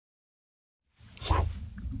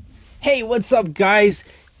Hey, what's up, guys?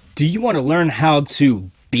 Do you want to learn how to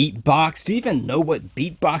beatbox? Do you even know what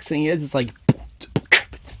beatboxing is? It's like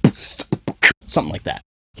something like that.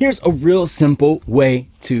 Here's a real simple way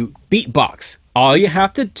to beatbox. All you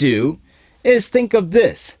have to do is think of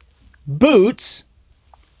this: boots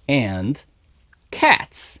and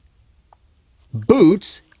cats.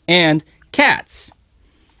 Boots and cats.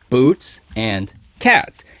 Boots and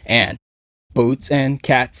cats. And boots and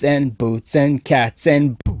cats and boots and cats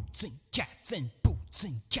and boots and cats and boots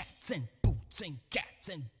and cats and boots and cats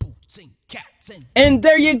and boots and cats and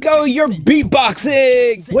there you go, you're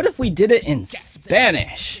beatboxing! What if we did it in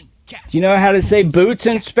Spanish? Do you know how to say boots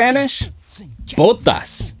in Spanish?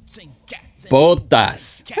 Botas.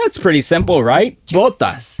 Botas. That's pretty simple, right?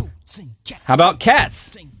 Botas. How about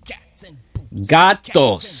cats?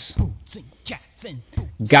 Gatos.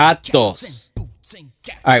 Gatos.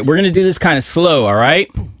 Alright, we're gonna do this kind of slow, alright?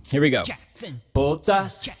 Here we go.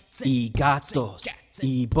 Botas y gatos.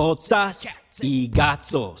 Y botas y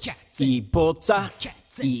gatos. Y botas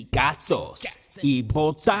y gatos. Y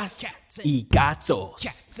botas y gatos.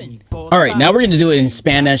 Alright, now we're gonna do it in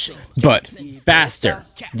Spanish, but faster.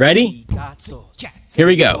 Ready? Here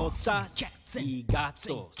we go.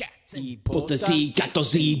 Botas y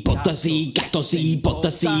gatos y botas y gatos y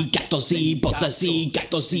botas y gatos y botas y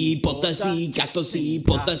gatos y botas y gatos y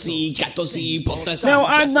botas y gatos y botas. Now,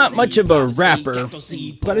 I'm not much of a rapper,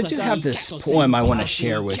 but I do have this poem I want to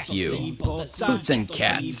share with you. Boots and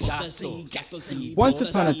Cats. Once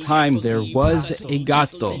upon a time, there was a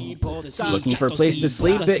gato. Looking for a place to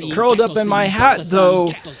sleep, it curled up in my hat,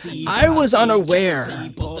 though I was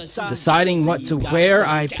unaware. Deciding what to wear,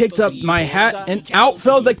 I picked up my hat and out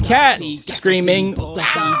fell the cat, screaming,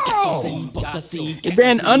 "Ow!" It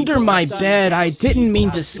ran under my bed. I didn't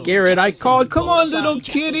mean to scare it. I called, "Come on, little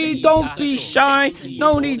kitty, don't be shy.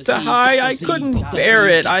 No need to hide." I couldn't bear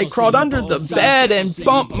it. I crawled under the bed and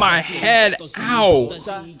bumped my head. Ow!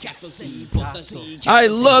 I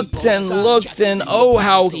looked and oh,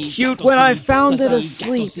 how cute when I found it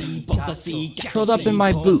asleep, curled up in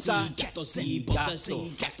my boots.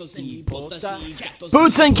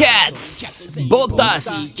 Boots and cats, botas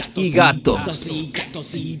y gatos.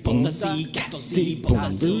 Boom,